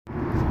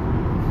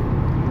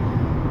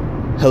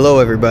Hello,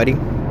 everybody.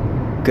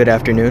 Good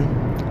afternoon.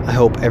 I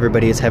hope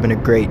everybody is having a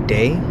great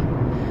day.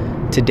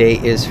 Today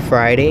is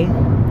Friday,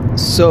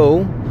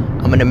 so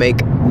I'm going to make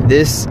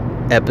this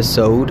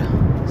episode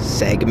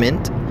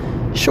segment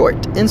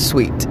short and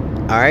sweet.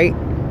 All right?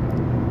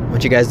 I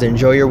want you guys to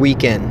enjoy your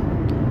weekend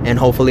and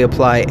hopefully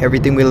apply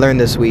everything we learned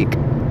this week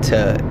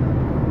to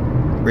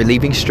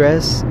relieving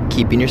stress,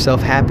 keeping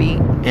yourself happy,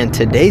 and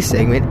today's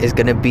segment is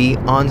going to be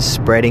on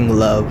spreading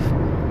love.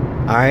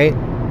 All right?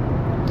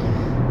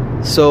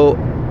 So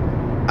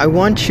I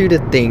want you to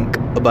think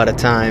about a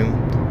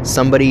time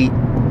somebody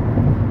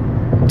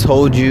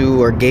told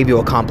you or gave you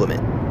a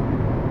compliment.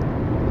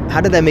 How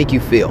did that make you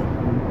feel?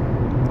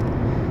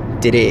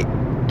 Did it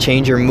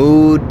change your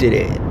mood? Did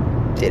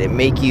it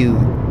make you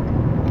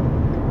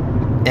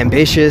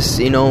ambitious?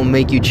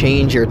 Make you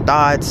change your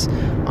thoughts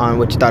on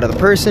what you thought of the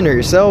person or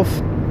yourself?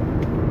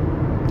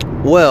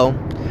 Well,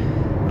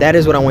 that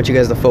is what I want you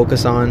guys to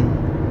focus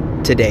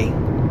on today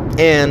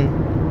and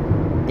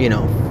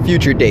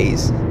future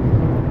days.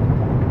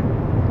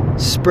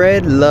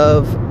 Spread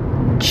love,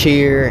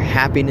 cheer,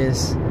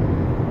 happiness.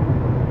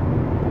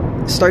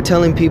 Start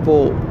telling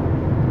people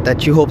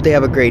that you hope they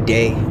have a great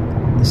day.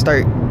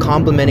 Start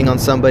complimenting on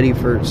somebody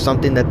for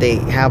something that they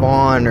have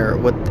on or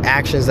what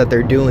actions that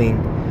they're doing.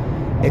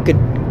 It could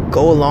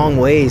go a long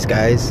ways,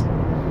 guys.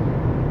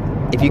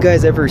 If you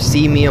guys ever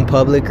see me in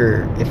public,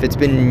 or if it's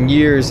been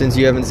years since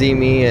you haven't seen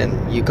me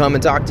and you come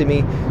and talk to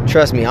me,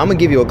 trust me, I'm going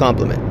to give you a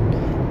compliment.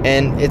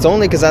 And it's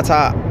only because that's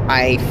how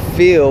I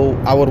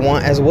feel I would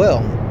want as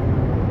well.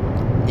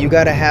 You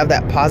got to have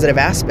that positive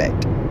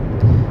aspect.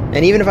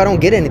 And even if I don't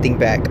get anything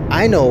back,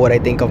 I know what I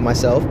think of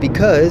myself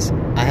because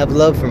I have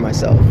love for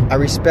myself. I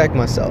respect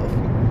myself.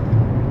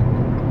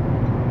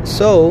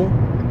 So,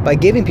 by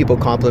giving people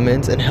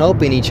compliments and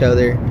helping each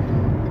other,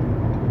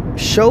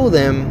 show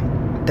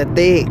them that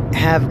they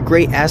have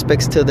great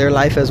aspects to their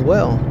life as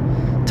well.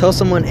 Tell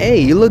someone,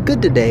 hey, you look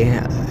good today.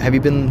 Have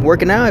you been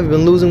working out? Have you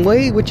been losing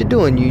weight? What you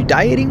doing? You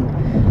dieting?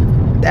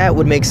 That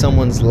would make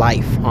someone's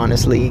life,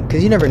 honestly,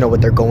 because you never know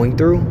what they're going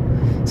through.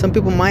 Some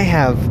people might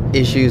have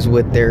issues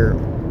with their,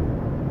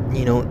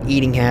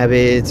 eating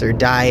habits or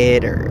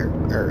diet or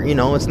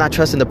it's not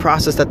trusting the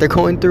process that they're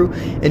going through.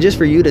 And just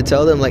for you to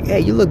tell them, like, hey,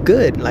 you look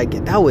good, like,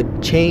 that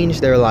would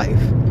change their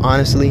life,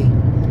 honestly.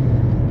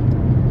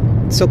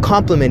 So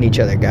compliment each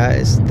other,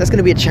 guys. That's going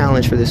to be a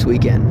challenge for this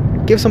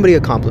weekend. Give somebody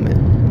a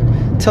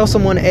compliment. Tell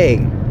someone,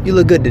 hey, you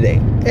look good today.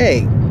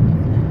 Hey,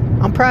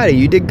 I'm proud of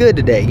you. You did good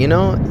today,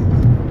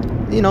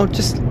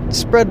 just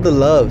spread the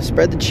love,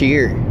 spread the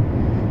cheer.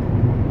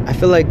 I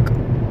feel like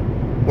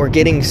we're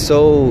getting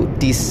so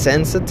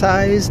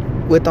desensitized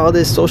with all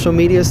this social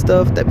media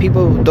stuff that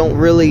people don't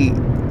really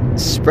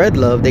spread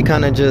love. They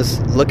kind of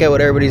just look at what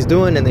everybody's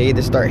doing and they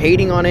either start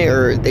hating on it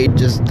or they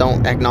just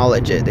don't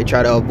acknowledge it. They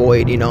try to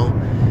avoid,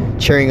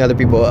 cheering other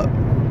people up.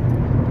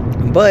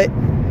 But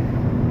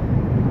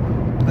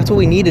that's what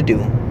we need to do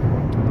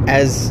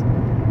as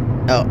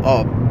how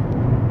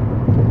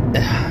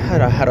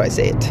do I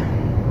say it?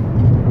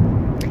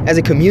 As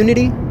a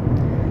community,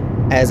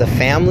 as a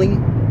family,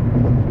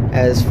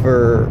 as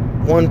for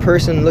one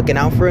person looking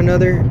out for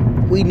another,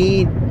 we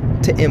need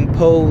to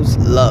impose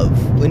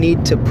love. We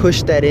need to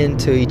push that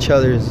into each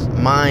other's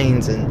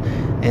minds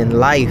and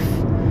life,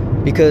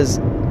 because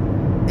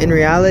in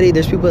reality,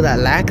 there's people that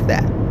lack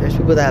that. There's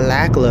people that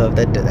lack love,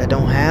 that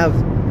don't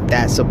have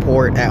that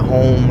support at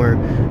home or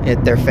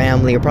at their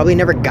family, or probably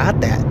never got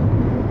that.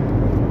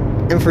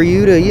 And for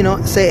you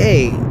to, say,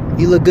 hey,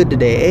 you look good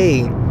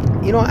today. Hey,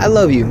 I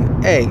love you.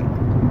 Hey,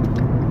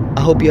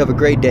 I hope you have a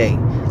great day.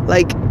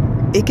 Like,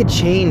 it could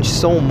change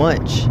so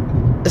much,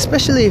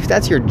 especially if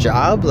that's your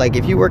job. Like,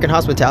 if you work in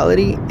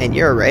hospitality and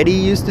you're already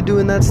used to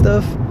doing that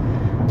stuff,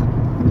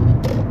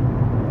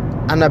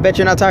 I bet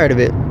you're not tired of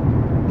it.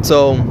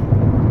 So,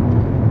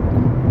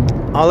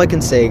 all I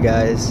can say,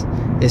 guys,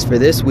 is for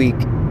this week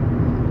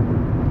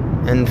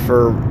and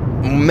for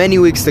many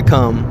weeks to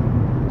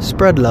come,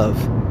 spread love.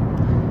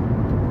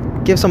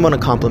 Give someone a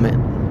compliment.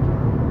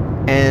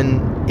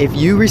 And if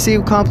you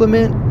receive a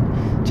compliment,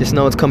 just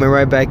know it's coming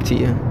right back to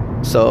you.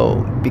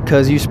 So,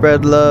 because you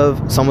spread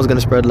love, someone's going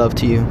to spread love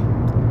to you.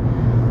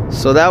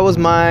 So that was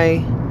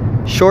my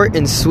short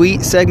and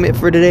sweet segment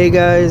for today,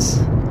 guys.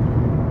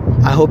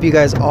 I hope you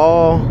guys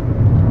all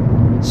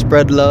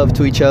spread love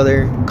to each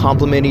other,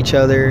 compliment each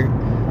other,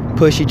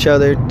 push each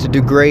other to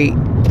do great,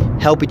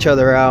 help each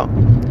other out.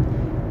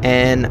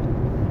 And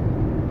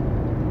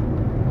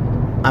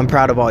I'm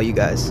proud of all you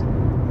guys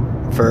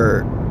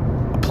for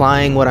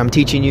applying what I'm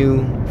teaching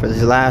you for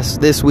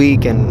this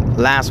week and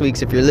last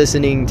week's. If you're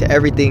listening to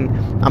everything,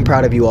 I'm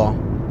proud of you all.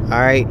 All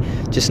right,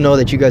 just know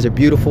that you guys are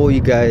beautiful,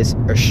 you guys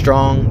are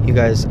strong, you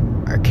guys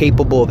are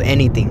capable of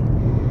anything.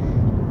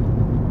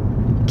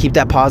 Keep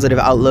that positive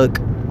outlook.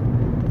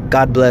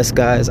 God bless,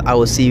 guys. I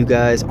will see you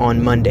guys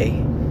on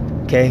Monday.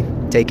 Okay,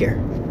 take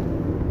care.